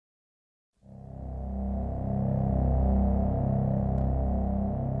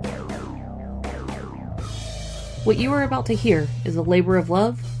What you are about to hear is a labor of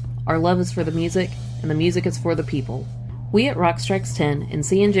love. Our love is for the music, and the music is for the people. We at Rock Strikes 10 and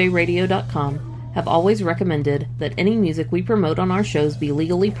CNJRadio.com have always recommended that any music we promote on our shows be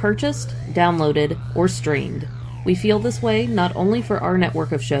legally purchased, downloaded, or streamed. We feel this way not only for our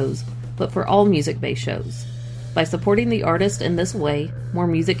network of shows, but for all music-based shows. By supporting the artist in this way, more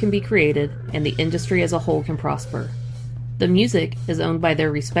music can be created, and the industry as a whole can prosper. The music is owned by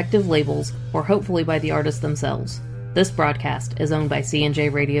their respective labels, or hopefully by the artists themselves. This broadcast is owned by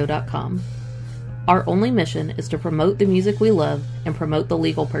CNJRadio.com. Our only mission is to promote the music we love and promote the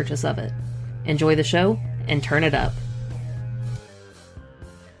legal purchase of it. Enjoy the show and turn it up.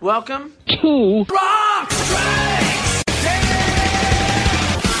 Welcome to Rock Strikes 10.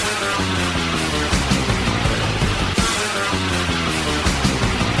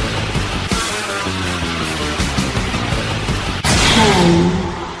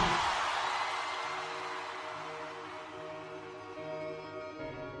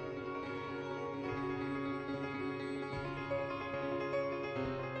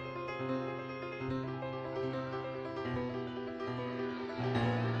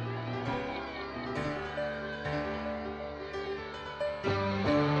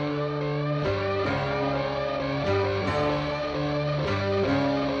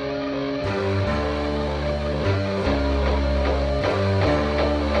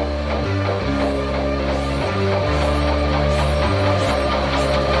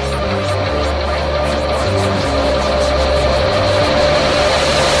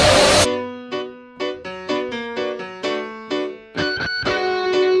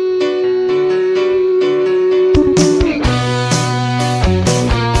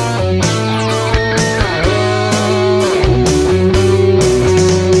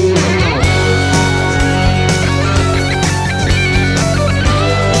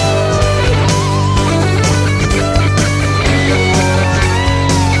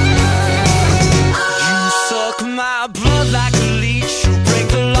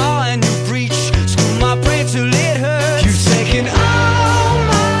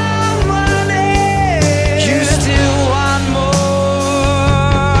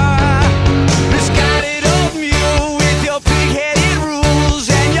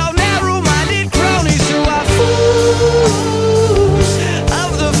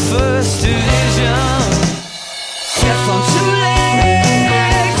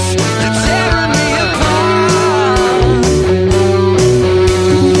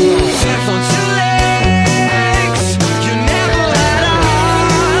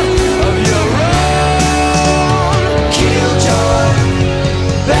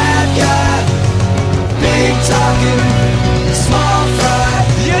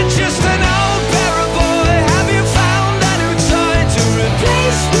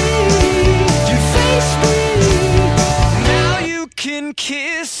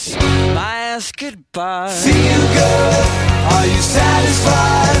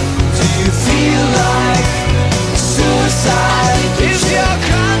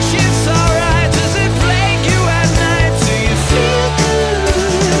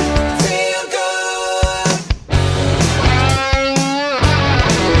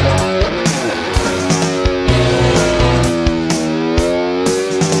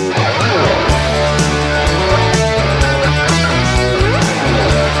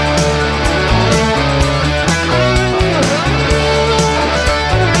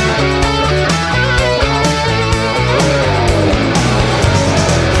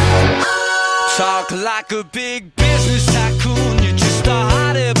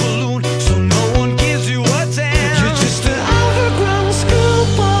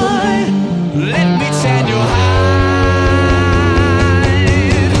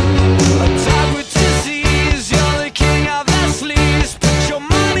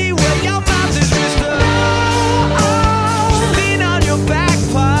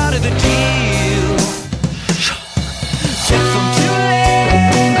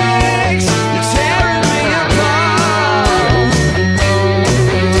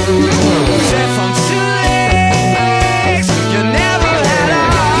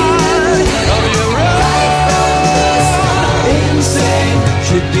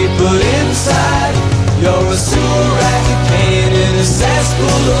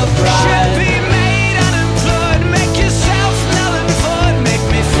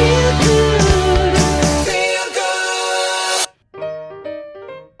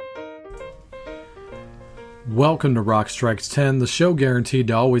 Welcome to Rock Strikes 10, the show guaranteed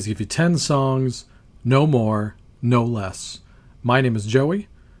to always give you 10 songs, no more, no less. My name is Joey.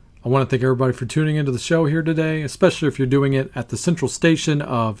 I want to thank everybody for tuning into the show here today, especially if you're doing it at the central station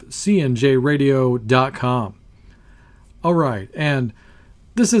of CNJRadio.com. All right, and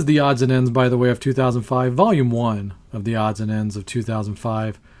this is the Odds and Ends, by the way, of 2005, Volume 1 of the Odds and Ends of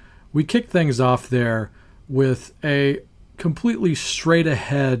 2005. We kick things off there with a completely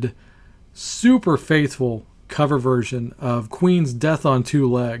straight-ahead, super faithful cover version of Queen's Death on Two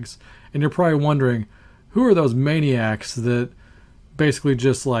Legs. And you're probably wondering, who are those maniacs that basically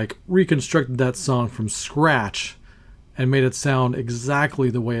just like reconstructed that song from scratch and made it sound exactly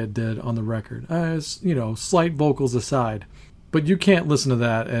the way it did on the record? Slight vocals aside. But you can't listen to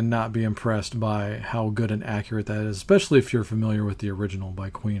that and not be impressed by how good and accurate that is, especially if you're familiar with the original by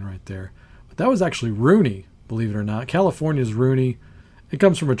Queen right there. But that was actually Rooney, believe it or not. California's Rooney. It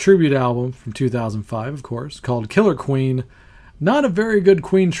comes from a tribute album from 2005, of course, called Killer Queen. Not a very good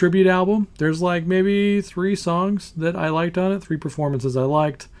Queen tribute album. There's like maybe 3 songs that I liked on it, 3 performances I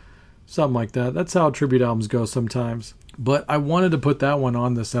liked, something like that. That's how tribute albums go sometimes. But I wanted to put that one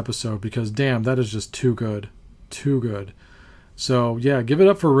on this episode because, damn, that is just too good. Too good. So, yeah, give it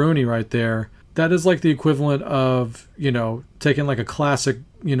up for Rooney right there. That is like the equivalent of, taking like a classic,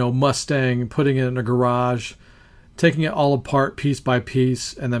 Mustang, putting it in a garage, taking it all apart piece by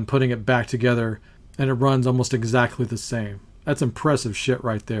piece, and then putting it back together, and it runs almost exactly the same. That's impressive shit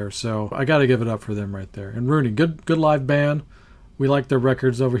right there. So I got to give it up for them right there. And Rooney, good live band. We like their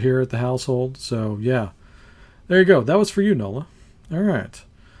records over here at the household. So, yeah. There you go. That was for you, Nola. All right.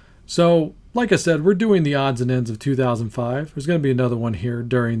 So, like I said, we're doing the Odds and Ends of 2005. There's going to be another one here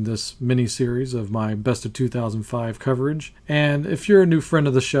during this mini-series of my Best of 2005 coverage. And if you're a new friend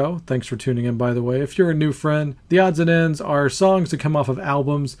of the show, thanks for tuning in, by the way. If you're a new friend, the Odds and Ends are songs that come off of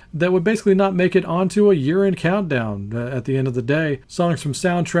albums that would basically not make it onto a year-end countdown at the end of the day. Songs from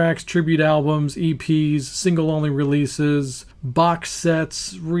soundtracks, tribute albums, EPs, single-only releases, box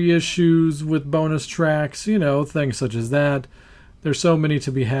sets, reissues with bonus tracks, things such as that. There's so many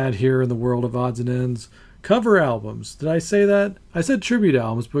to be had here in the world of Odds and Ends. Cover albums. Did I say that? I said tribute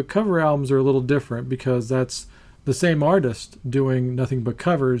albums, but cover albums are a little different because that's the same artist doing nothing but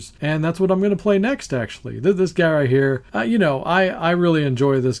covers. And that's what I'm going to play next, actually. This guy right here, I really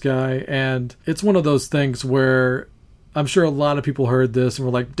enjoy this guy. And it's one of those things where I'm sure a lot of people heard this and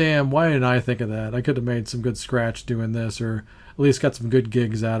were like, damn, why didn't I think of that? I could have made some good scratch doing this, or at least got some good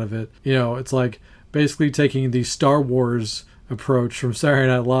gigs out of it. It's like basically taking the Star Wars approach from Saturday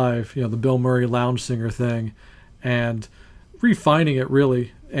Night Live, the Bill Murray lounge singer thing, and refining it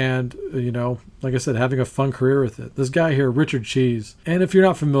really, and like I said, having a fun career with it. This guy here, Richard Cheese, and if you're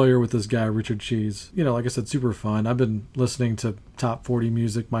not familiar with this guy, Richard Cheese, like I said, super fun. I've been listening to top 40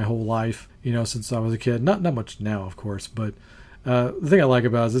 music my whole life, since I was a kid. Not much now, of course, but the thing I like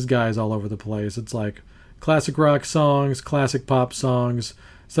about it is this guy is all over the place. It's like classic rock songs, classic pop songs.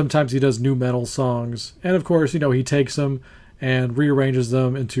 Sometimes he does new metal songs, and of course, he takes them and rearranges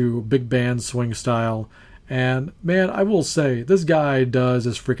them into big band swing style. And man, I will say, this guy does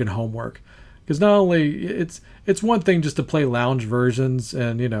his freaking homework. Because not only, it's one thing just to play lounge versions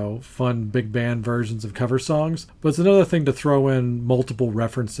and, fun big band versions of cover songs, but it's another thing to throw in multiple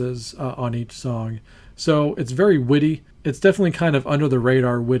references on each song. So it's very witty. It's definitely kind of under the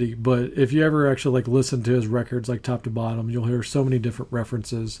radar witty, but if you ever actually listen to his records top to bottom, you'll hear so many different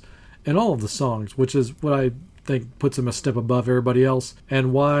references in all of the songs, which is what I think puts him a step above everybody else,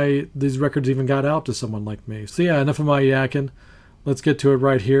 and why these records even got out to someone like me. So yeah, enough of my yakking. Let's get to it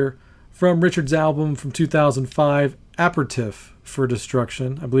right here. From Richard's album from 2005, Aperitif for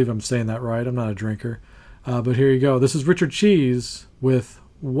Destruction. I believe I'm saying that right. I'm not a drinker. But here you go. This is Richard Cheese with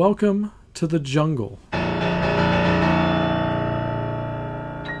Welcome to the Jungle.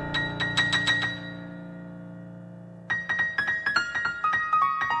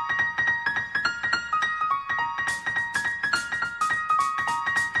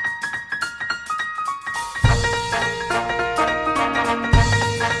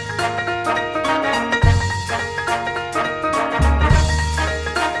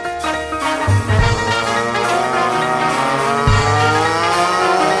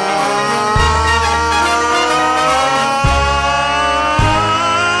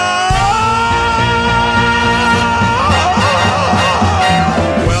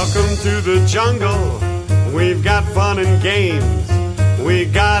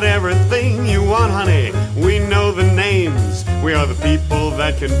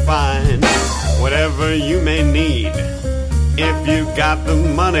 Can find whatever you may need. If you got the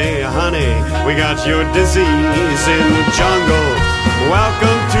money, honey, we got your disease in the jungle.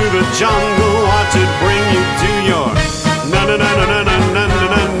 Welcome to the jungle. Watch it bring you to your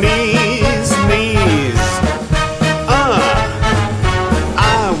knees.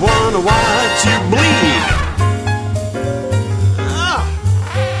 I wanna watch you bleed.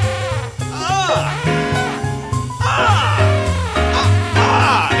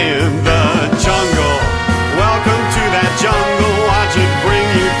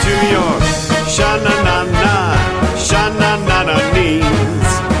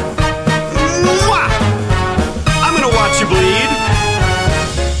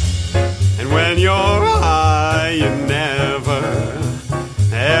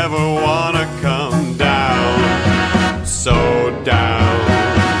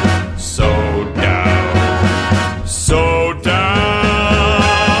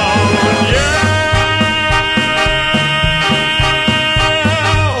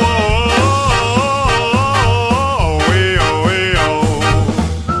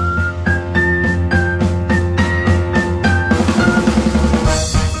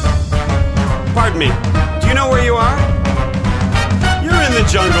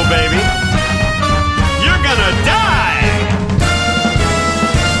 jungle, baby. You're gonna die.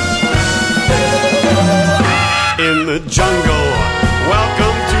 In the jungle,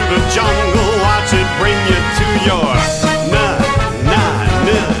 welcome to the jungle. Watch it bring you to your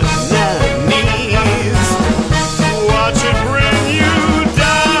knees. Watch it bring you down.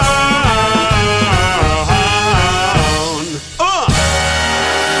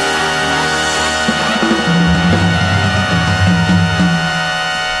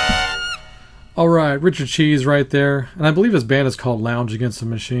 All right, Richard Cheese right there. And I believe his band is called Lounge Against the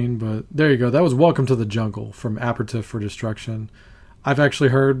Machine, but there you go. That was Welcome to the Jungle from Apparative for Destruction. I've actually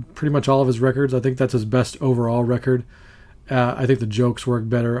heard pretty much all of his records. I think that's his best overall record. I think the jokes work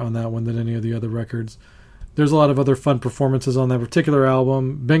better on that one than any of the other records. There's a lot of other fun performances on that particular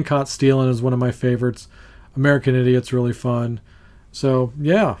album. Been Caught Stealing is one of my favorites. American Idiot's really fun. So,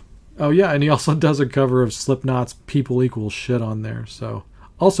 yeah. Oh, yeah, and he also does a cover of Slipknot's People Equal Shit on there. So,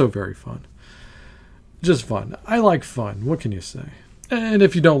 also very fun. Just fun. I like fun. What can you say? And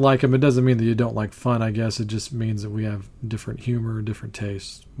if you don't like them, it doesn't mean that you don't like fun, I guess. It just means that we have different humor, different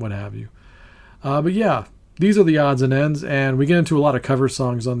tastes, what have you. But yeah, these are the odds and ends, and we get into a lot of cover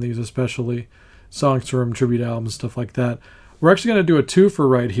songs on these, especially songs from tribute albums, stuff like that. We're actually going to do a twofer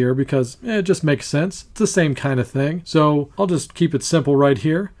right here because it just makes sense. It's the same kind of thing. So I'll just keep it simple right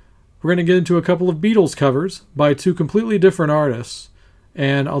here. We're going to get into a couple of Beatles covers by two completely different artists,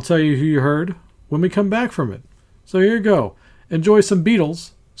 and I'll tell you who you heard when we come back from it. So here you go. Enjoy some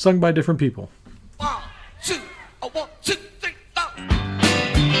Beatles sung by different people. 1, 2, 1, 2, 3, 4.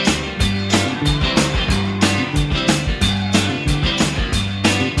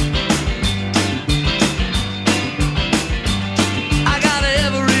 I got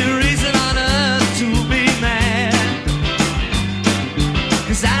every reason on earth to be mad,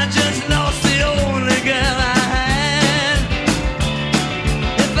 'cause I just lost the only girl I had.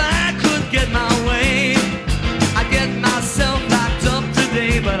 If I could get my way, I'd get myself locked up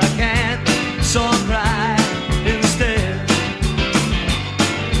today, but I can't, so I cry instead.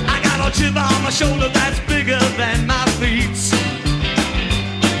 I got a chip on my shoulder that's bigger than my feet.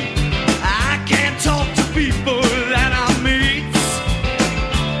 I can't talk to people that I meet.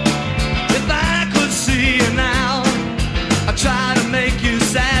 If I could see you now, I try to make you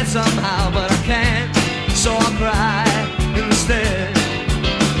sad somehow, but I can't, so I cry instead.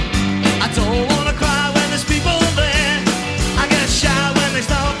 I don't wanna cry when there's people there. I get shy when they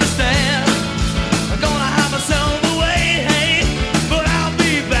stop to stare. I'm gonna have myself away, hey, but I'll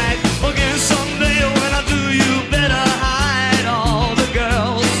be back again someday. When I do, you better hide all the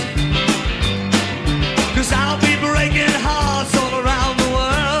girls, 'cause I'll be breaking hearts all around the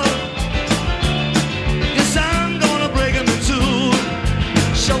world. Yes, I'm gonna break them in two,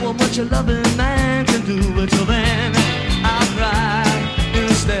 show them what your loving man can do. But till then, I'll cry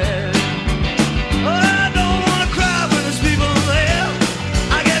instead. I don't wanna cry when there's people there.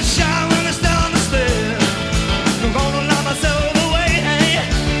 I get shy when they start to stare. I'm gonna lock myself away, hey,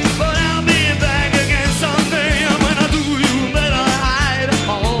 but I'll be back again someday. And when I do, you better hide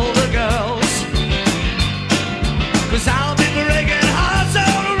all the girls, 'cause I'll be breaking hearts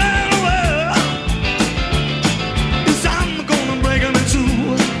all around the world. 'Cause I'm gonna break them in two,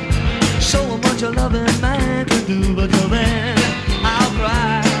 show them what your loving man can do. But till then, I'll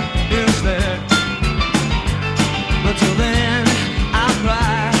cry instead. But till then, I'll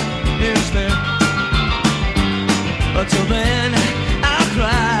cry instead. But till then, I'll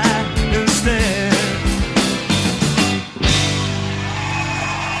cry instead.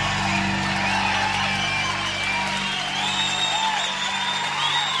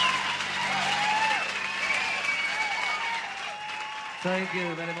 Thank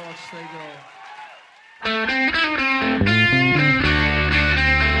you very much. Thank you.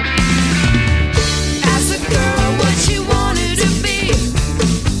 Asked a girl what she wanted to be.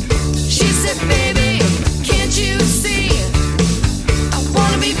 She said, baby, can't you see? I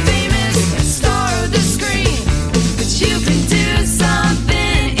wanna be famous, star of the screen, but you can do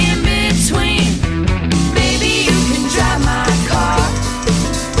something in between. Baby, you can drive my car.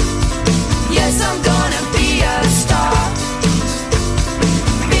 Yes, I'm gonna be a star.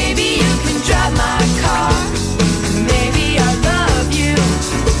 Baby, you can drive my car. Maybe I'll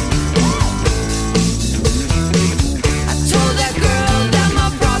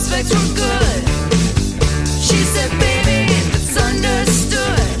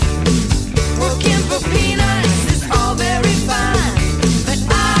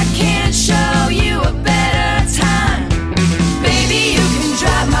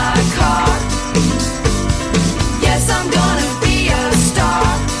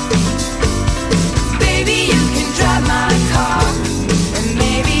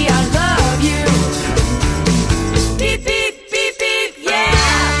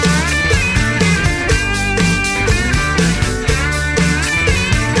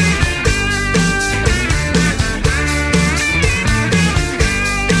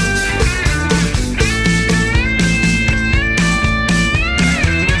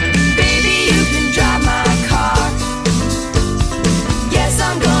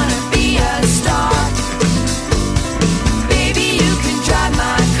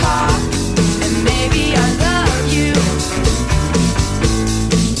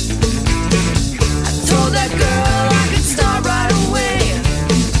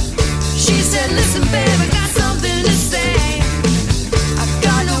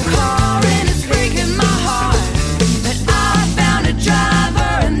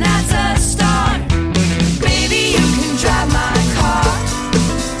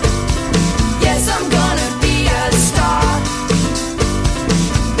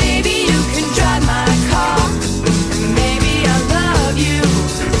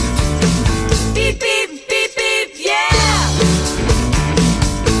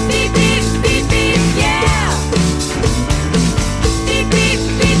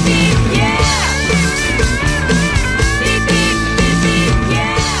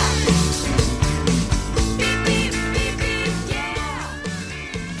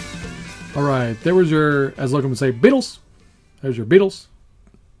there was your, as Logan would say, Beatles. There's your Beatles.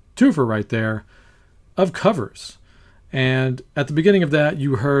 Twofer right there of covers. And at the beginning of that,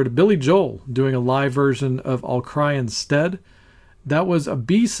 you heard Billy Joel doing a live version of I'll Cry Instead. That was a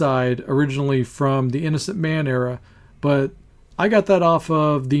B-side originally from the Innocent Man era, but I got that off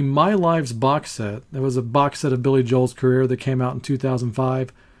of the My Lives box set. That was a box set of Billy Joel's career that came out in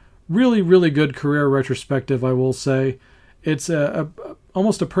 2005. Really, really good career retrospective, I will say. It's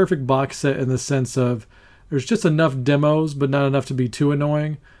almost a perfect box set in the sense of there's just enough demos, but not enough to be too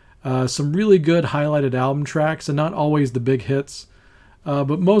annoying. Some really good highlighted album tracks, and not always the big hits.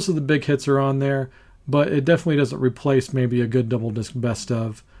 But most of the big hits are on there, but it definitely doesn't replace maybe a good double disc best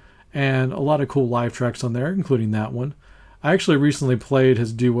of. And a lot of cool live tracks on there, including that one. I actually recently played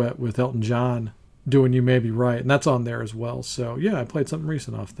his duet with Elton John, doing You May Be Right, and that's on there as well. So yeah, I played something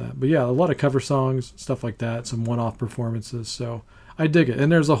recent off that. But yeah, a lot of cover songs, stuff like that, some one-off performances. So I dig it.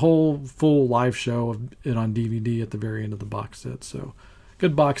 And there's a whole full live show of it on DVD at the very end of the box set. So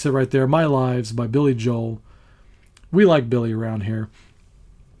good box set right there. My Lives by Billy Joel. We like Billy around here.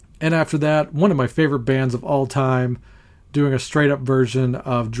 And after that, one of my favorite bands of all time, doing a straight-up version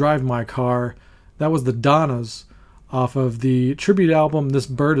of Drive My Car. That was the Donnas off of the tribute album This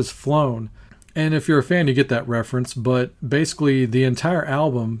Bird Has Flown. And if you're a fan, you get that reference, but basically the entire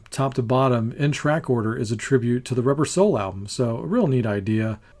album, top to bottom, in track order, is a tribute to the Rubber Soul album. So a real neat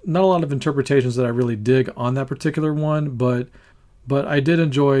idea. Not a lot of interpretations that I really dig on that particular one, but I did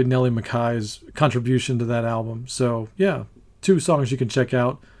enjoy Nellie McKay's contribution to that album. So yeah, 2 songs you can check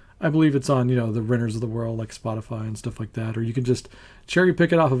out. I believe it's on, the Renters of the World, like Spotify and stuff like that. Or you can just cherry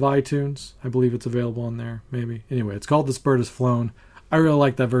pick it off of iTunes. I believe it's available on there, maybe. Anyway, it's called This Bird Has Flown. I really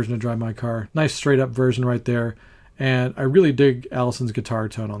like that version of Drive My Car. Nice straight up version right there. And I really dig Allison's guitar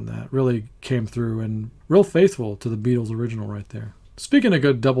tone on that. Really came through and real faithful to the Beatles original right there. Speaking of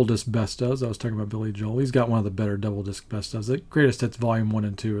good double disc best ofs, I was talking about Billy Joel. He's got one of the better double disc best ofs. The Greatest Hits Volume 1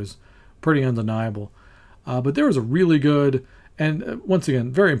 and 2 is pretty undeniable. But there was a really good, and once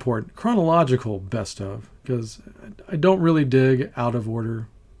again, very important, chronological best of, because I don't really dig out of order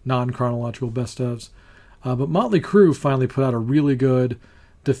non-chronological best ofs. But Motley Crue finally put out a really good,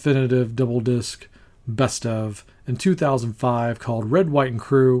 definitive double disc best of in 2005 called Red, White, and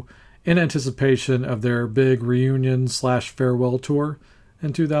Crew, in anticipation of their big reunion/farewell tour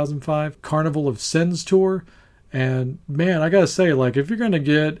in 2005, Carnival of Sins tour. And man, I gotta say, like, if you're gonna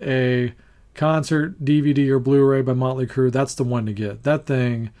get a concert DVD or Blu-ray by Motley Crue, that's the one to get. That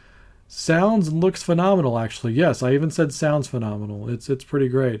thing sounds and looks phenomenal, actually. Yes, I even said sounds phenomenal. It's pretty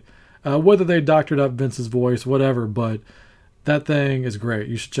great. Whether they doctored up Vince's voice, whatever, but that thing is great.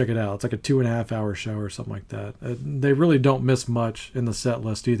 You should check it out. It's like a 2.5 hour show or something like that. They really don't miss much in the set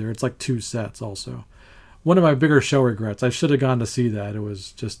list either. It's like 2 sets also. One of my bigger show regrets, I should have gone to see that. It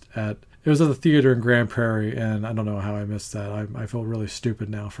was at the theater in Grand Prairie, and I don't know how I missed that. I feel really stupid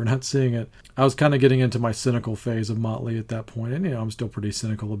now for not seeing it. I was kind of getting into my cynical phase of Motley at that point, and I'm still pretty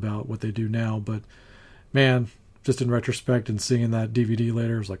cynical about what they do now, but man, just in retrospect and seeing that DVD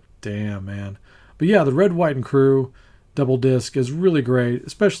later, I was like, damn, man. But yeah, the Red, White, and Crew double disc is really great,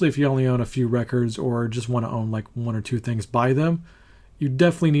 especially if you only own a few records or just want to own like 1 or 2 things by them. You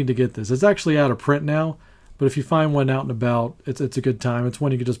definitely need to get this. It's actually out of print now, but if you find one out and about, it's a good time. It's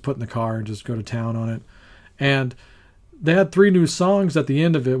one you could just put in the car and just go to town on it. And they had 3 new songs at the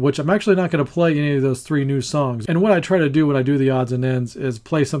end of it, which I'm actually not going to play any of those 3 new songs. And what I try to do when I do the odds and ends is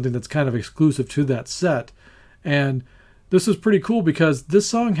play something that's kind of exclusive to that set. And this was pretty cool because this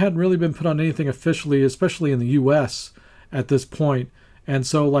song hadn't really been put on anything officially, especially in the US at this point. And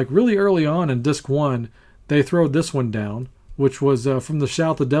so like really early on in disc 1, they throw this one down, which was from the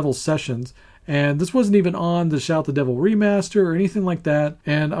Shout the Devil sessions. And this wasn't even on the Shout the Devil remaster or anything like that.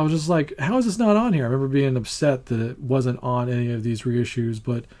 And I was just like, how is this not on here? I remember being upset that it wasn't on any of these reissues.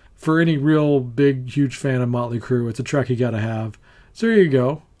 But for any real big, huge fan of Motley Crue, it's a track you gotta have. So there you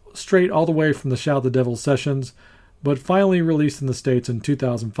go. Straight all the way from the Shout the Devil sessions, but finally released in the States in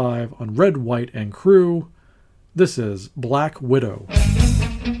 2005 on Red, White, and Crew. This is Black Widow.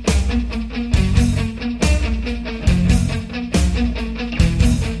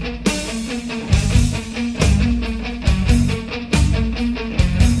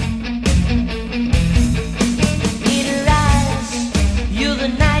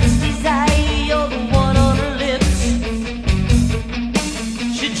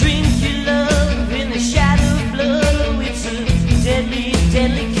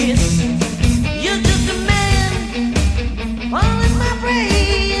 Deadly kiss. You're just a man, all in my brain.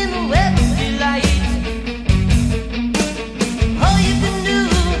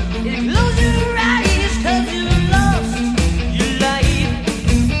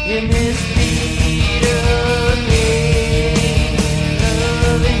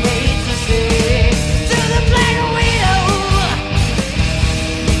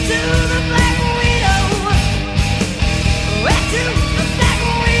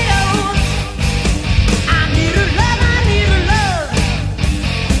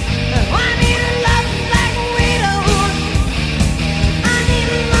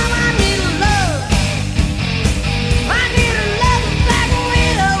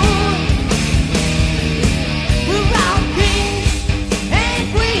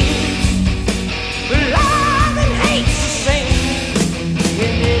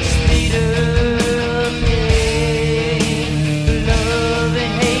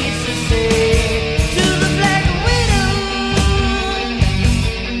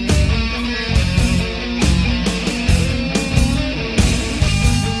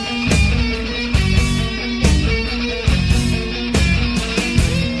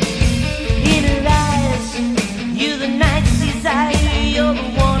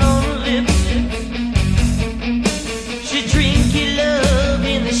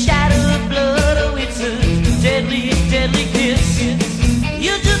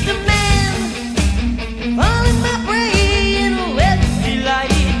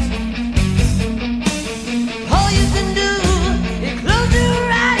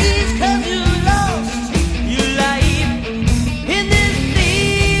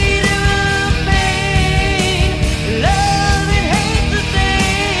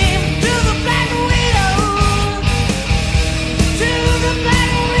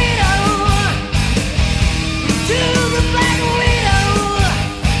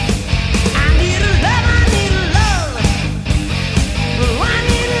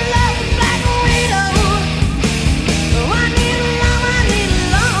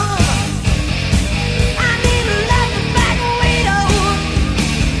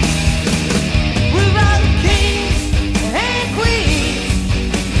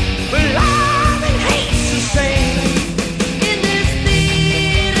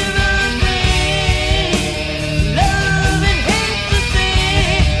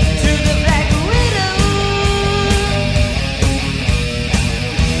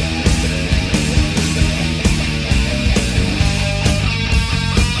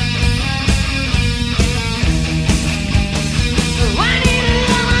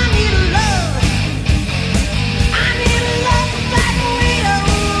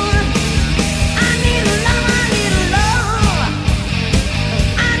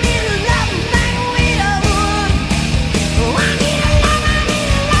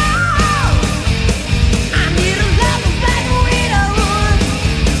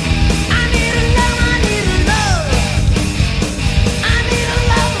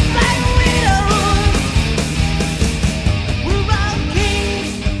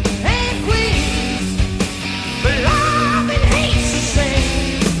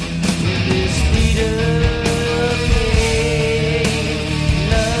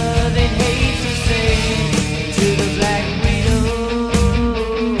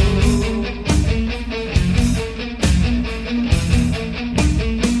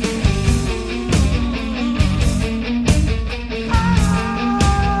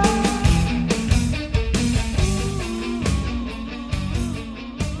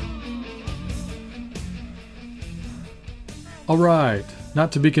 Alright,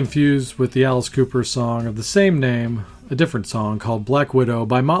 not to be confused with the Alice Cooper song of the same name, a different song called Black Widow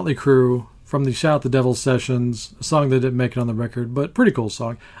by Motley Crue from the Shout the Devil sessions, a song that didn't make it on the record, but pretty cool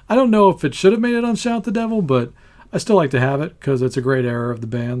song. I don't know if it should have made it on Shout the Devil, but I still like to have it because it's a great era of the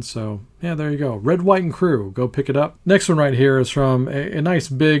band, so yeah, there you go. Red, White, and Crew, go pick it up. Next one right here is from a nice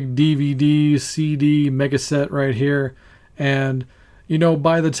big DVD, CD, mega set right here, and you know,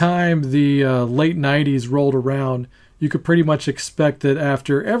 by the time the late 90s rolled around, you could pretty much expect that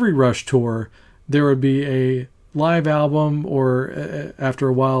after every Rush tour, there would be a live album or after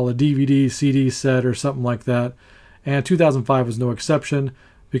a while a DVD, CD set or something like that. And 2005 was no exception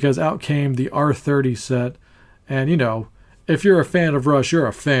because out came the R30 set. And you know, if you're a fan of Rush, you're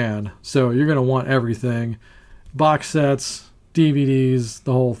a fan. So you're going to want everything. Box sets, DVDs,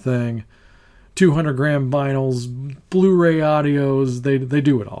 the whole thing. 200-gram vinyls, Blu-ray audios, they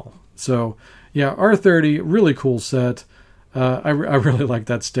do it all. So yeah, R30, really cool set. I really like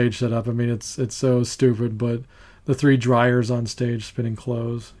that stage setup. I mean, it's so stupid, but the 3 dryers on stage spinning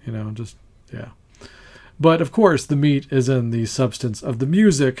clothes, you know, just, yeah. But of course, the meat is in the substance of the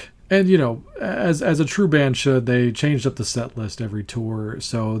music. And, you know, as a true band should, they changed up the set list every tour.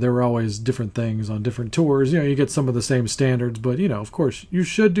 So there were always different things on different tours. You know, you get some of the same standards, but, you know, of course, you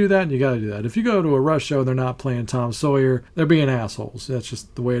should do that and you got to do that. If you go to a Rush show and they're not playing Tom Sawyer, they're being assholes. That's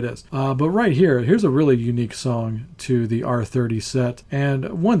just the way it is. But right here's a really unique song to the R30 set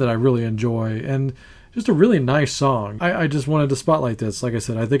and one that I really enjoy. And just a really nice song. I just wanted to spotlight this. Like I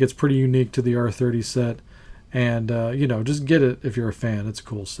said, I think it's pretty unique to the R30 set. And, you know, just get it if you're a fan. It's a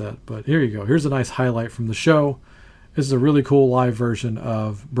cool set. But here you go. Here's a nice highlight from the show. This is a really cool live version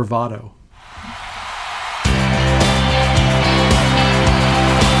of Bravado.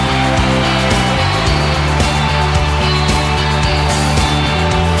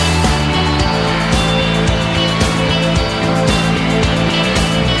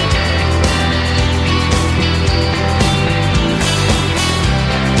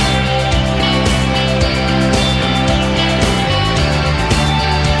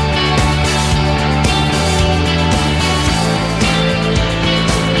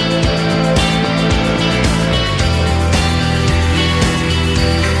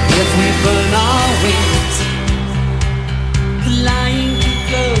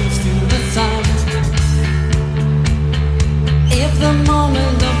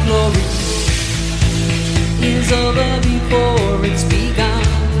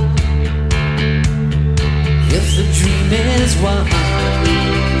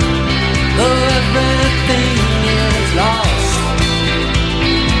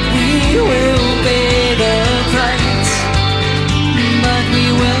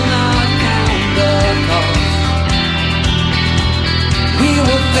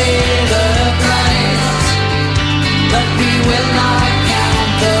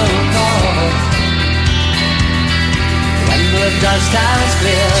 Dust has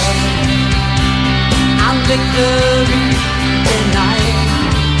cleared and victory tonight.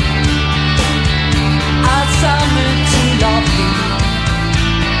 A summit to lofty,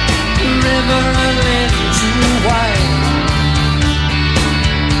 river a little too wide.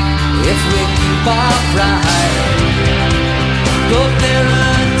 If we keep our pride, though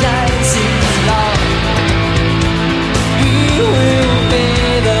paradise is lost, we will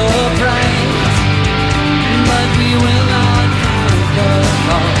pay the price, but we will not.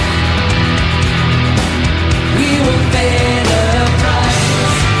 We will pay the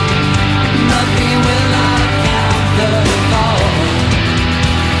price, but we will not count the cost.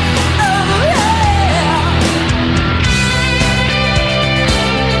 Oh yeah.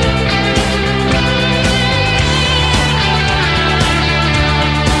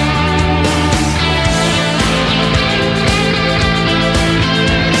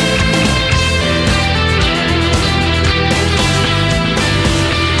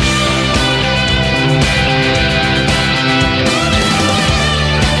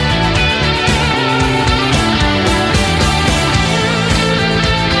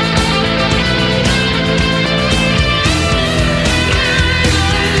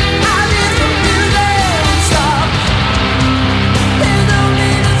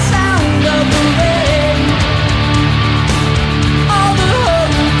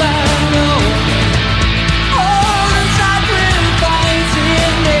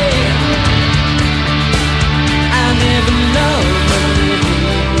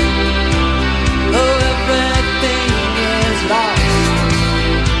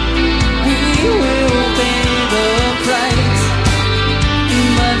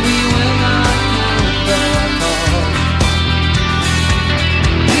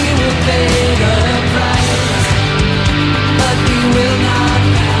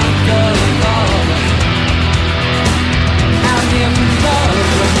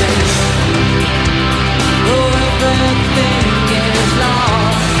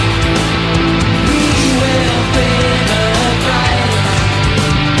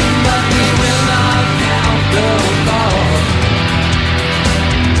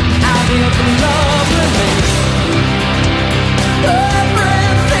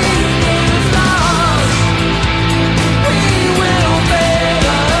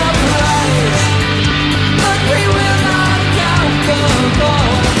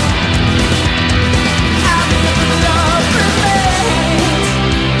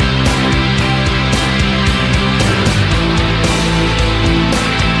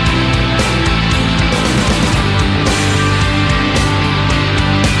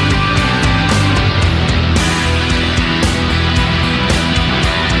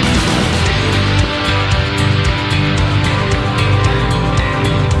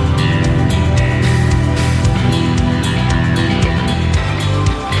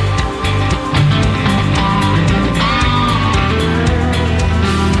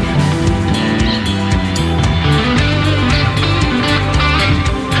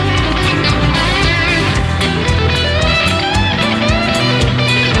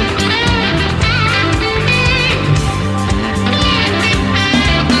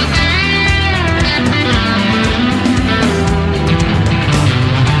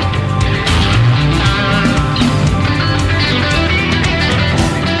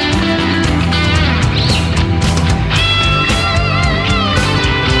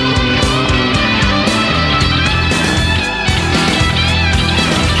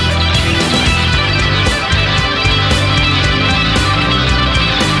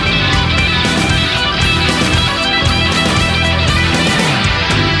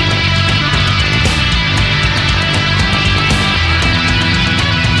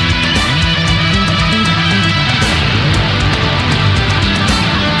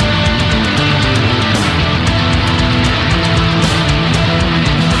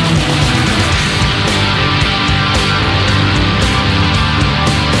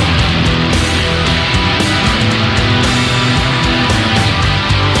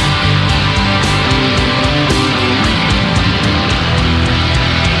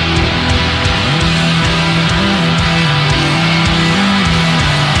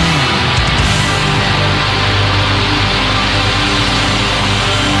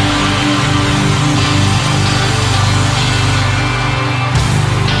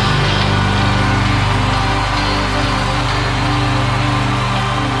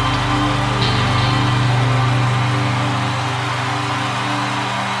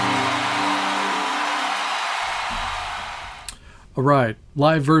 All right,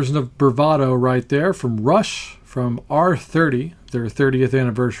 live version of Bravado right there from Rush from R30, their 30th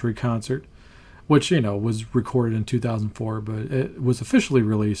anniversary concert, which, was recorded in 2004, but it was officially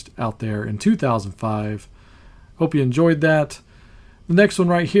released out there in 2005. Hope you enjoyed that. The next one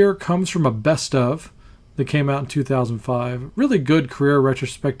right here comes from a best of that came out in 2005. Really good career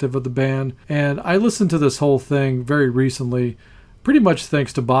retrospective of the band, and I listened to this whole thing very recently, pretty much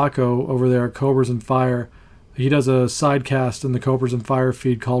thanks to Baco over there at Cobras and Fire. He does a sidecast in the Cobras and Fire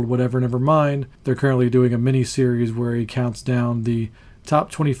feed called Whatever Never Mind. They're currently doing a mini-series where he counts down the top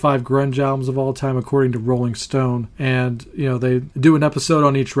 25 grunge albums of all time according to Rolling Stone. And, they do an episode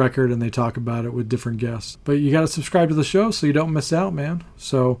on each record and they talk about it with different guests. But you got to subscribe to the show so you don't miss out, man.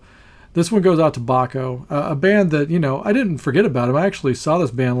 So this one goes out to Baco, a band that, I didn't forget about him. I actually saw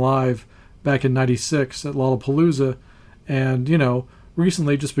this band live back in 96 at Lollapalooza. And,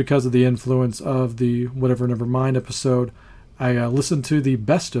 recently, just because of the influence of the Whatever Never Mind episode, I listened to the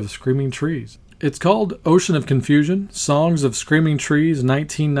best of Screaming Trees. It's called Ocean of Confusion, Songs of Screaming Trees,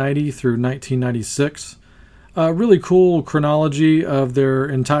 1990 through 1996. Really cool chronology of their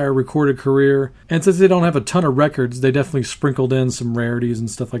entire recorded career. And since they don't have a ton of records, they definitely sprinkled in some rarities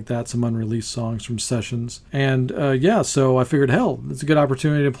and stuff like that, some unreleased songs from sessions. And so I figured, hell, it's a good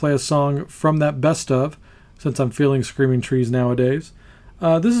opportunity to play a song from that best of, since I'm feeling Screaming Trees nowadays.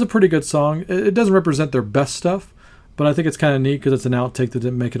 This is a pretty good song. It doesn't represent their best stuff, but I think it's kind of neat because it's an outtake that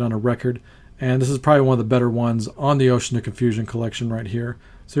didn't make it on a record. And this is probably one of the better ones on the Ocean of Confusion collection right here.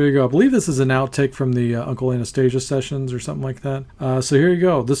 So here you go. I believe this is an outtake from the Uncle Anastasia sessions or something like that. So here you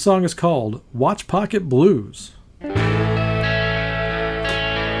go. This song is called Watch Pocket Blues. She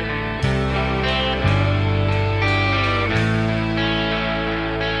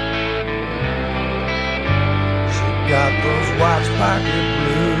got those watch pocket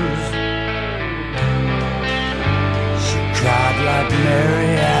blues. She cried like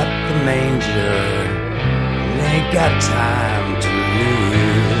Mary at the manger. And ain't got time to lose.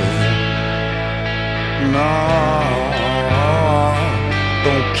 No,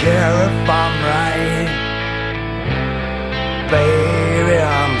 don't care if I'm right. Baby,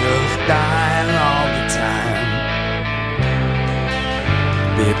 I'm just dying all the time.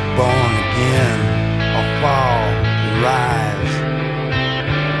 Be born again or fall and rise.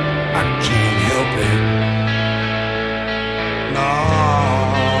 I can't help it. No,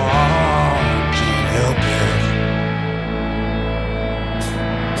 I can't help it.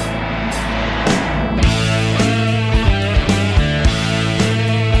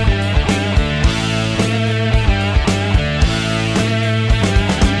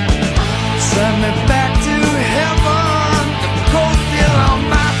 Send me back to heaven, the cold feel on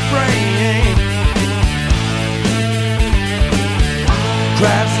my brain.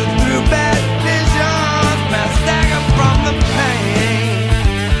 Crashing through bad visions, my stagger from the pain.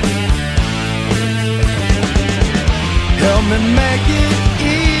 Help me make it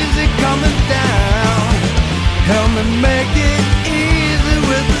easy coming down. Help me make it easy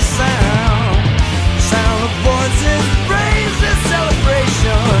with the sound. Sound of voices, praises,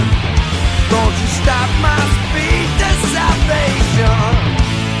 celebration. Don't you stop my speed to salvation.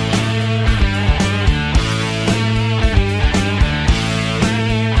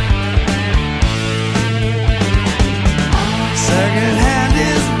 Second hand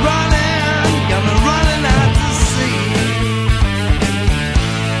is running, got me running out to sea.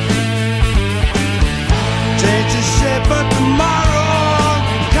 Change the shape but tomorrow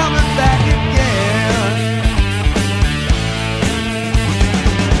I'm coming back again.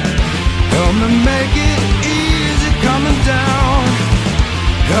 Help me make it easy coming down.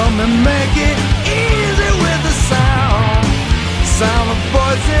 Help me make it easy with the sound. Sound of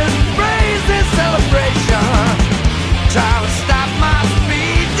voices, praises, celebration. Try to stop my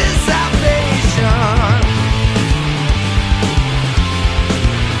speed to salvation.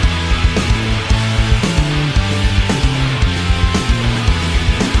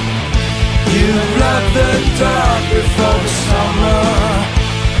 You've loved the dark before the summer.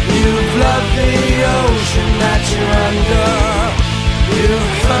 You've loved the ocean that you're under.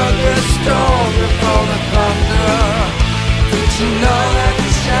 You've heard the storm before the thunder. But you know that the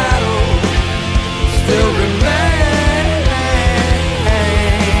shadows still remain.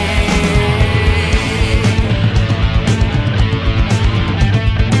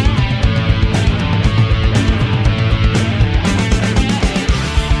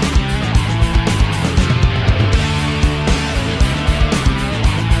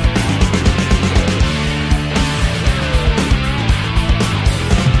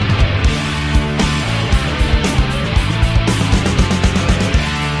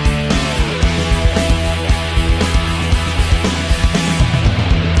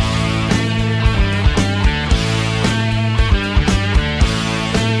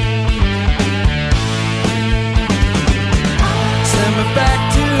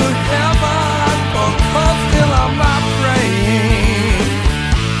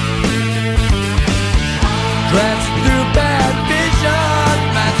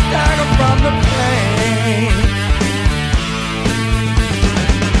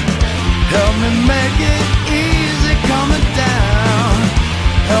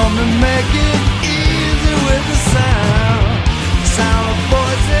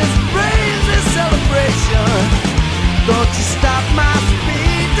 Don't you stop my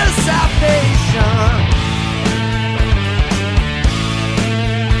speed to salvation.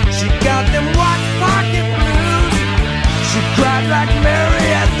 She got them watch pocket blues. She cried like Mary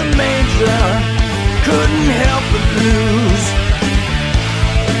at the manger. Couldn't help but lose.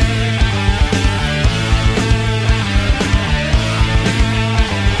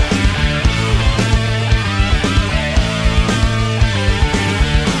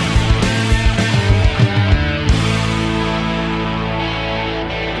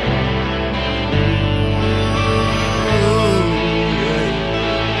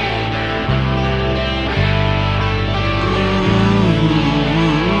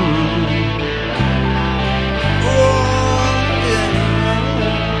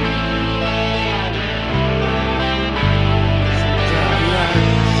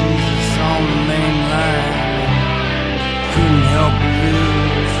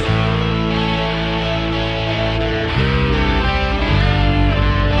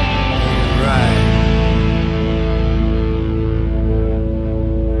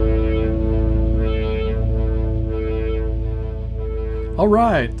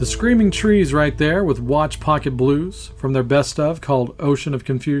 Alright, the Screaming Trees right there with Watch Pocket Blues from their best of called Ocean of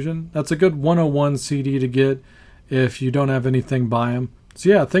Confusion. That's a good 101 CD to get if you don't have anything by them. So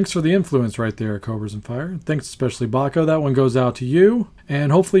yeah, thanks for the influence right there, Cobras and Fire. Thanks especially Baco. That one goes out to you.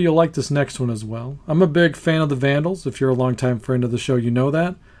 And hopefully you'll like this next one as well. I'm a big fan of the Vandals. If you're a longtime friend of the show, you know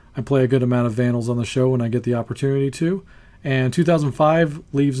that. I play a good amount of Vandals on the show when I get the opportunity to. And 2005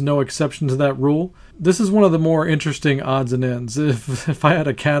 leaves no exception to that rule. This is one of the more interesting odds and ends. If I had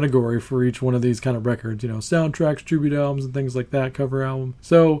a category for each one of these kind of records, you know, soundtracks, tribute albums, and things like that, cover album.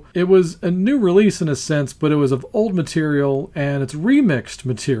 So it was a new release in a sense, but it was of old material and it's remixed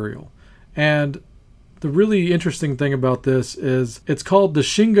material. And the really interesting thing about this is it's called the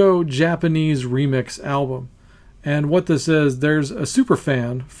Shingo Japanese Remix Album. And what this is, there's a super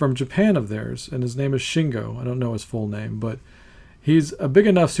fan from Japan of theirs, and his name is Shingo. I don't know his full name, but he's a big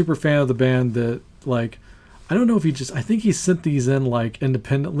enough super fan of the band that, like, I don't know if I think he sent these in, like,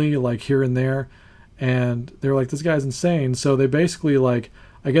 independently, like, here and there, and they're like, this guy's insane. So they basically, like,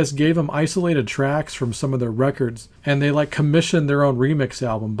 I guess gave him isolated tracks from some of their records, and they, like, commissioned their own remix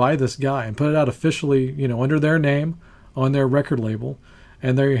album by this guy and put it out officially, you know, under their name on their record label.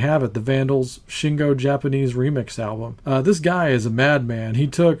 And there you have it, the Vandals Shingo Japanese Remix Album. This guy is a madman. He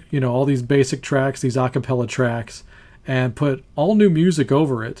took, you know, all these basic tracks, these a cappella tracks, and put all new music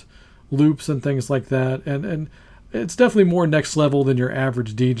over it, loops and things like that. And it's definitely more next level than your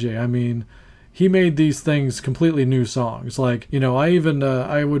average DJ. I mean, he made these things completely new songs. Like, you know, I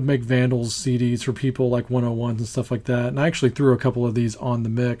would make Vandals CDs for people like 101s and stuff like that. And I actually threw a couple of these on the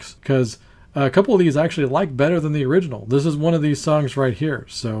mix because a couple of these I actually like better than the original. This is one of these songs right here.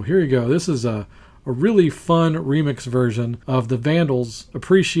 So here you go. This is a really fun remix version of the Vandals'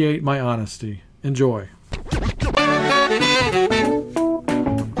 Appreciate My Honesty. Enjoy.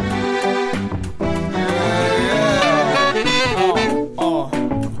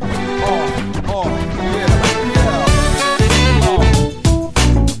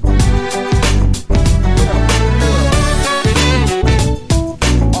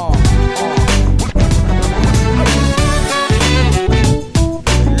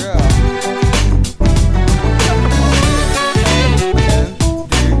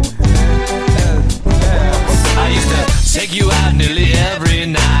 I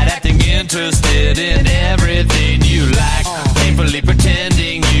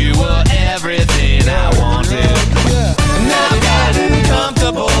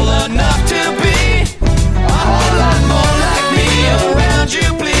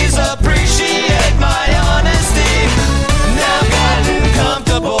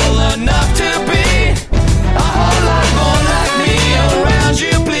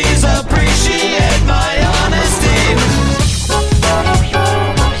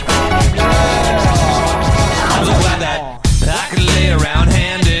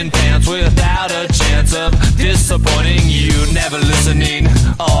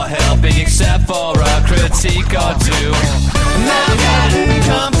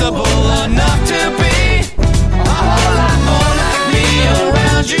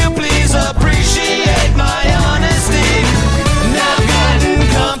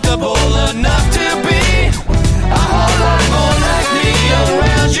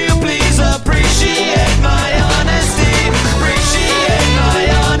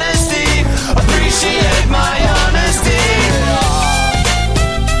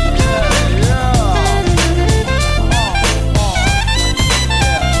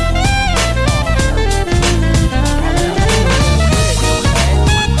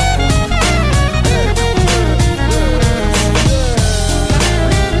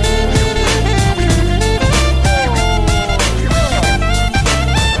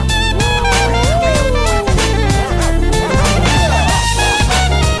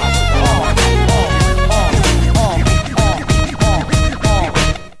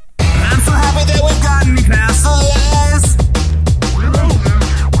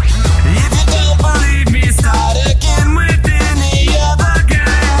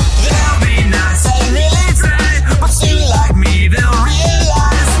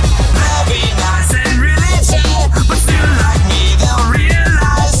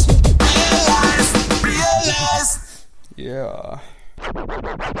Over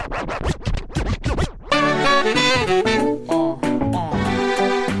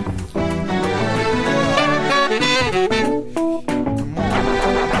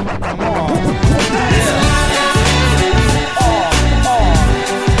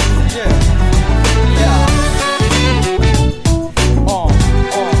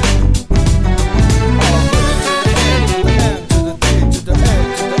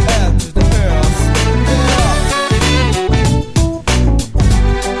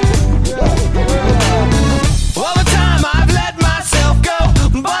time I've let myself go,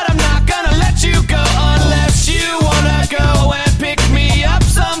 but I'm not gonna let you go unless you wanna go and pick me up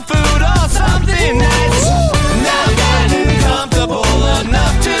some food or something nice. Now I've gotten comfortable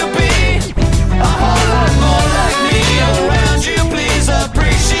enough to be a whole lot more like me around you. Please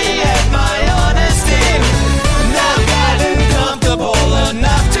appreciate my honesty. Now I've gotten comfortable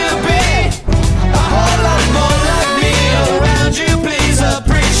enough to be a whole lot more like me around you. Please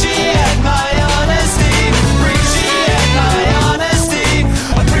appreciate my honesty. Appreciate my honesty.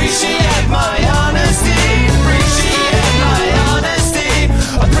 Appreciate my honesty. Appreciate my honesty.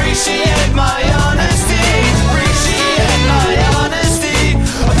 Appreciate my honesty. Appreciate my honesty.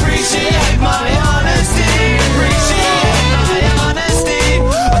 Appreciate my honesty. Appreciate my honesty.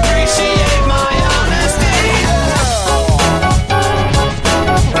 Appreciate my honesty.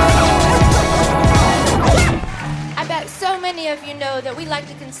 I bet so many of you know that we like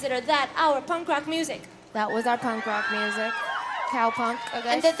to consider that our punk rock music. That was our punk rock music. Cowpunk, I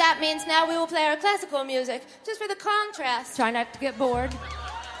guess. And that means now we will play our classical music, just for the contrast. Try not to get bored.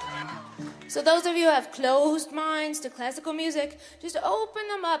 So those of you who have closed minds to classical music, just open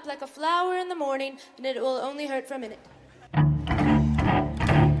them up like a flower in the morning, and it will only hurt for a minute.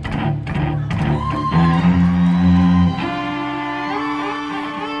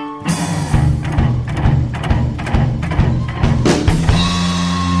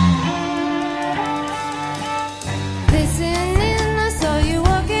 Listening, I saw you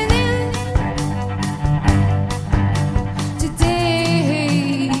walking in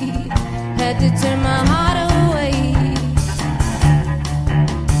today. Had to turn my heart away.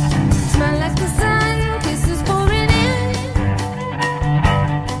 Smell like the sun, kisses pouring in,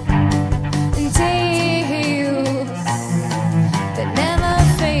 and tales that never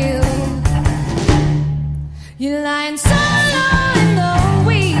fail. You're lying solo in the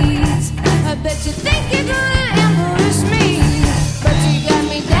weeds. I bet you think you're gonna ambush me, but you got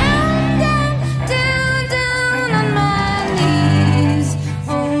me down, down, down, down on my knees.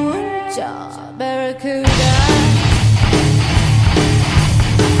 Oh, jaw, barracuda.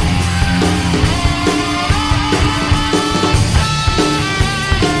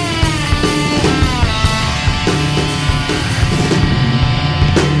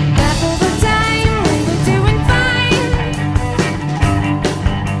 Back over time when we're doing fine.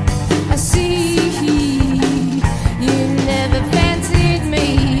 I see you never fancied me.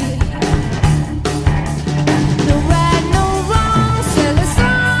 No right, no wrong, sell a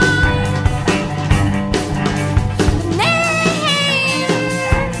song. Name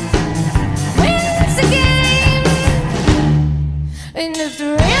wins the game. And if the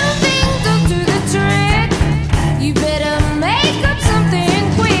real thing don't do the trick, you better make up something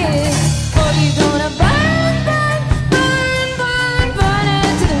quick, or you're gonna burn, burn, burn, burn, burn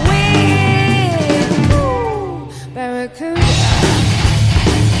into the wind. Ooh, barracuda.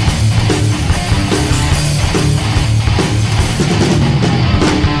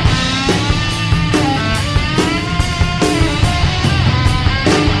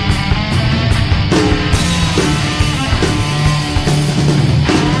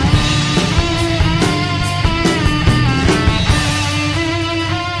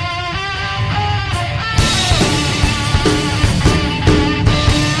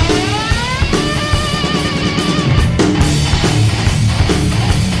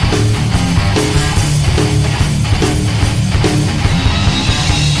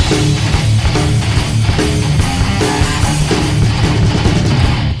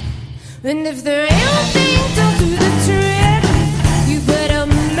 And if the real thing don't do the trick, you better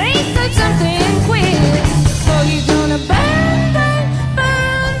make up something quick, or you're gonna burn, burn,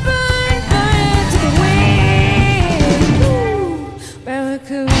 burn, burn, burn into the wind. Ooh,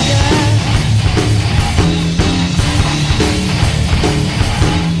 barracuda.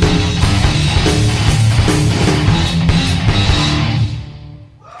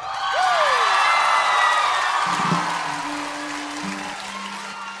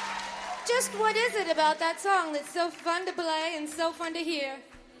 Just what is it about that song that's so fun to play and so fun to hear?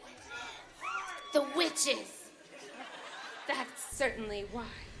 The witches. That's certainly why.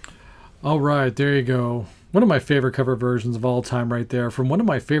 All right, there you go. One of my favorite cover versions of all time right there, from one of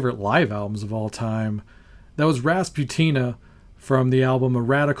my favorite live albums of all time. That was Rasputina from the album A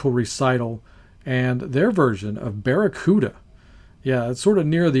Radical Recital, and their version of Barracuda. Yeah, it's sort of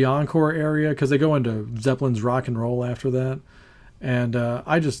near the encore area because they go into Zeppelin's rock and roll after that. And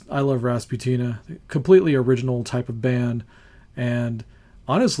I love Rasputina. Completely original type of band. And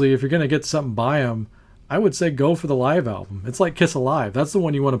honestly, if you're going to get something by them, I would say go for the live album. It's like Kiss Alive. That's the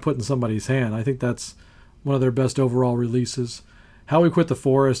one you want to put in somebody's hand. I think that's one of their best overall releases. How We Quit the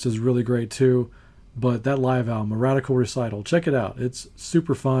Forest is really great too. But that live album, A Radical Recital, check it out. It's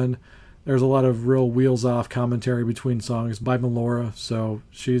super fun. There's a lot of real wheels-off commentary between songs by Melora, so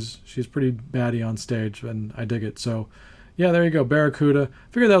she's pretty batty on stage, and I dig it. So, yeah, there you go, Barracuda.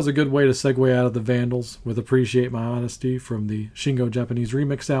 Figured that was a good way to segue out of the Vandals with Appreciate My Honesty from the Shingo Japanese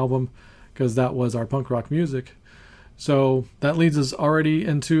Remix album, because that was our punk rock music. So that leads us already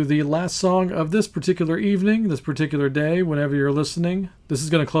into the last song of this particular evening, this particular day, whenever you're listening. This is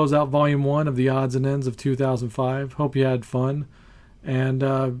going to close out Volume 1 of the Odds and Ends of 2005. Hope you had fun. And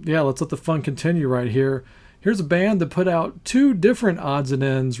yeah, let's let the fun continue right here. Here's a band that put out 2 different Odds and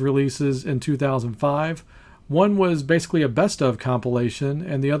Ends releases in 2005. One was basically a best of compilation,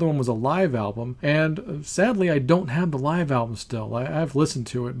 and the other one was a live album. And sadly, I don't have the live album still. I've listened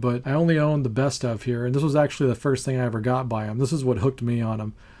to it, but I only own the best of here. And this was actually the first thing I ever got by them. This is what hooked me on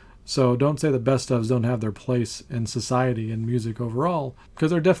them. So don't say the best ofs don't have their place in society and music overall, because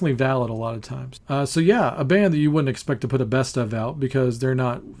they're definitely valid a lot of times. So yeah, a band that you wouldn't expect to put a best of out because they're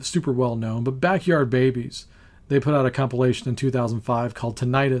not super well known, but Backyard Babies. They put out a compilation in 2005 called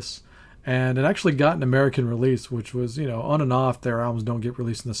Tinnitus, and it actually got an American release, which was, on and off. Their albums don't get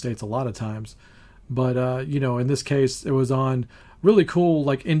released in the States a lot of times. But, in this case, it was on really cool,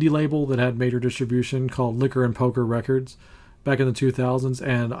 indie label that had major distribution called Liquor and Poker Records back in the 2000s,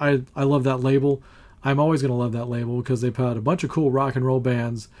 and I love that label. I'm always going to love that label because they put out a bunch of cool rock and roll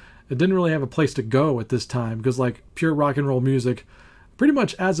bands. It didn't really have a place to go at this time because pure rock and roll music, pretty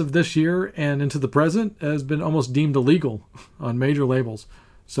much as of this year and into the present, has been almost deemed illegal on major labels.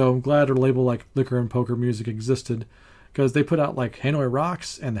 So I'm glad a label like Liquor and Poker Music existed because they put out Hanoi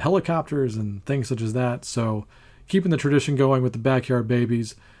Rocks and the Helicopters and things such as that. So keeping the tradition going with the Backyard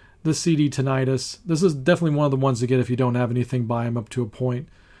Babies. This CD, Tinnitus, this is definitely one of the ones to get if you don't have anything by them up to a point.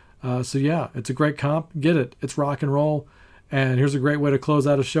 So yeah, it's a great comp. Get it. It's rock and roll. And here's a great way to close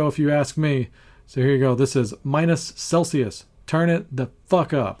out a show if you ask me. So here you go. This is Minus Celsius. Turn it the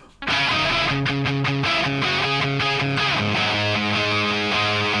fuck up.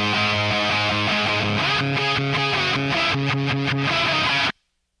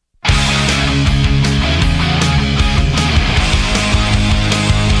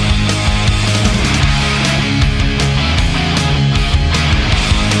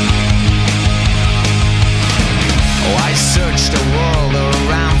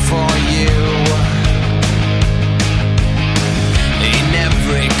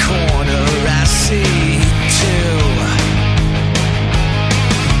 Corner I see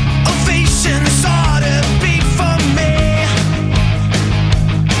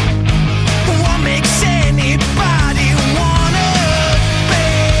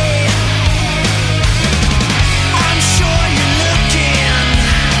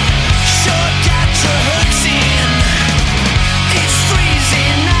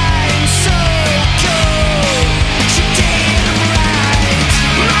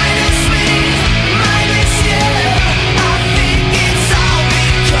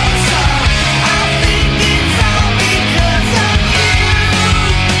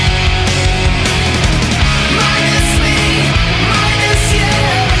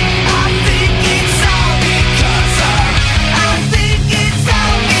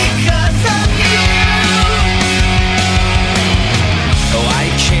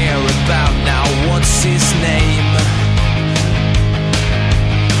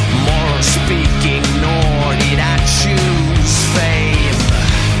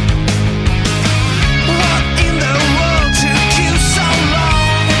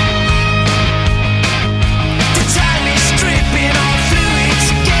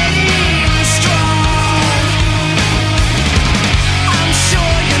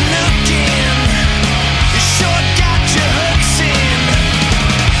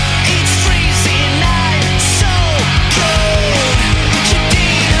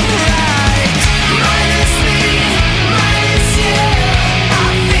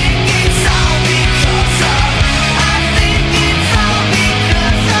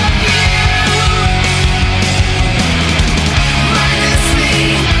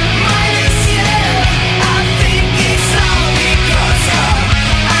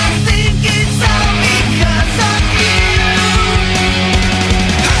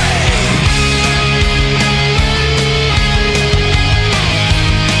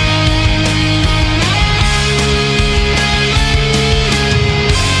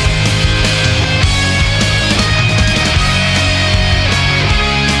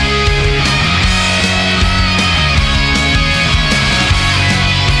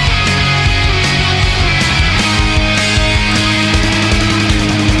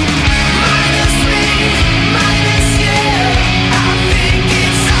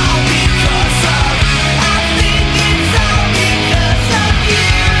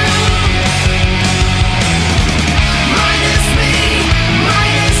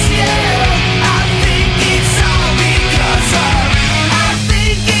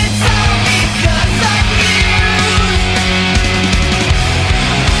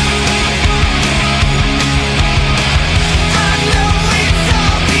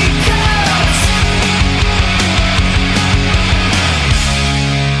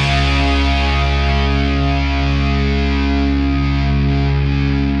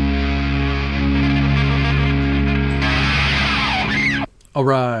All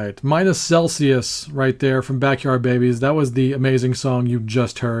right, Minus Celsius right there from Backyard Babies. That was the amazing song you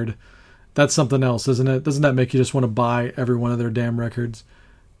just heard. That's something else, isn't it? Doesn't that make you just want to buy every one of their damn records?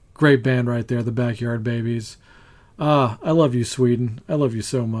 Great band right there, the Backyard Babies. I love you, Sweden. I love you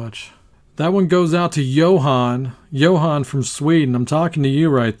so much. That one goes out to Johan. Johan from Sweden. I'm talking to you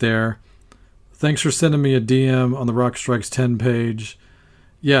right there. Thanks for sending me a DM on the Rock Strikes 10 page.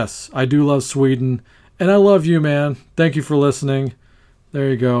 Yes, I do love Sweden. And I love you, man. Thank you for listening. There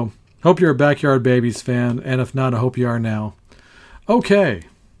you go. Hope you're a Backyard Babies fan. And if not, I hope you are now. Okay.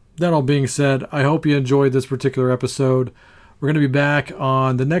 That all being said, I hope you enjoyed this particular episode. We're going to be back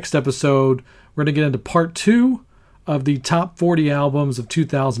on the next episode. We're going to get into part 2 of the top 40 albums of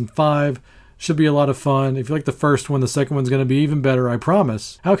 2005. Should be a lot of fun. If you like the first one, the second one's going to be even better, I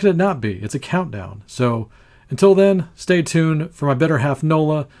promise. How could it not be? It's a countdown. So until then, stay tuned for my better half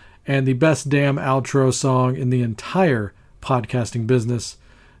Nola and the best damn outro song in the entire podcasting business.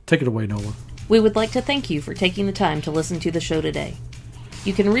 Take it away, Nola. We would like to thank you for taking the time to listen to the show today.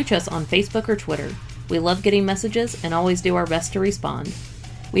 You can reach us on Facebook or Twitter. We love getting messages and always do our best to respond.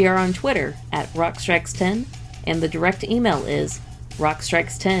 We are on Twitter at rockstrikes10, and the direct email is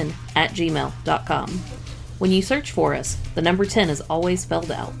rockstrikes10@gmail.com. When you search for us, the number 10 is always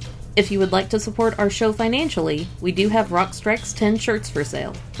spelled out. If you would like to support our show financially, we do have Rock Strikes 10 shirts for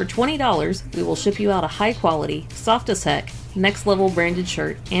sale. For $20, we will ship you out a high-quality, soft-as-heck, next-level branded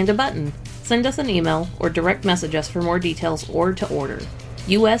shirt and a button. Send us an email or direct message us for more details or to order.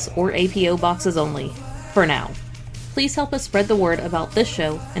 U.S. or APO boxes only, for now. Please help us spread the word about this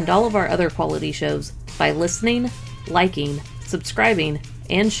show and all of our other quality shows by listening, liking, subscribing,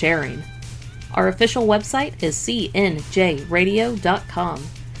 and sharing. Our official website is cnjradio.com.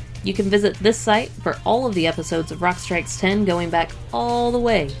 You can visit this site for all of the episodes of Rock Strikes 10 going back all the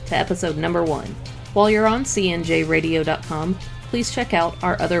way to episode number 1. While you're on cnjradio.com, please check out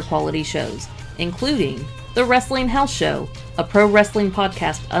our other quality shows, including The Wrestling House Show, a pro wrestling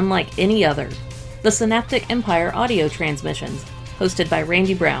podcast unlike any other. The Synaptic Empire audio transmissions, hosted by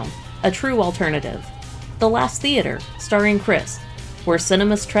Randy Brown, a true alternative. The Last Theater, starring Chris, where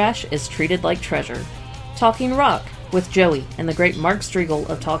cinema's trash is treated like treasure. Talking Rock, with Joey and the great Mark Striegel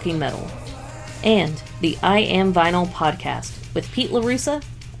of Talking Metal. And the I Am Vinyl podcast, with Pete LaRussa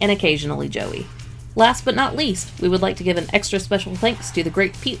and occasionally Joey. Last but not least, we would like to give an extra special thanks to the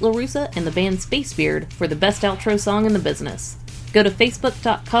great Pete LaRussa and the band Spacebeard for the best outro song in the business. Go to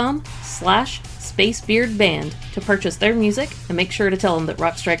facebook.com/SpaceBeardBand to purchase their music and make sure to tell them that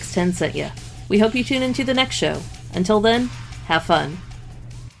Rock Strikes 10 sent you. We hope you tune into the next show. Until then, have fun.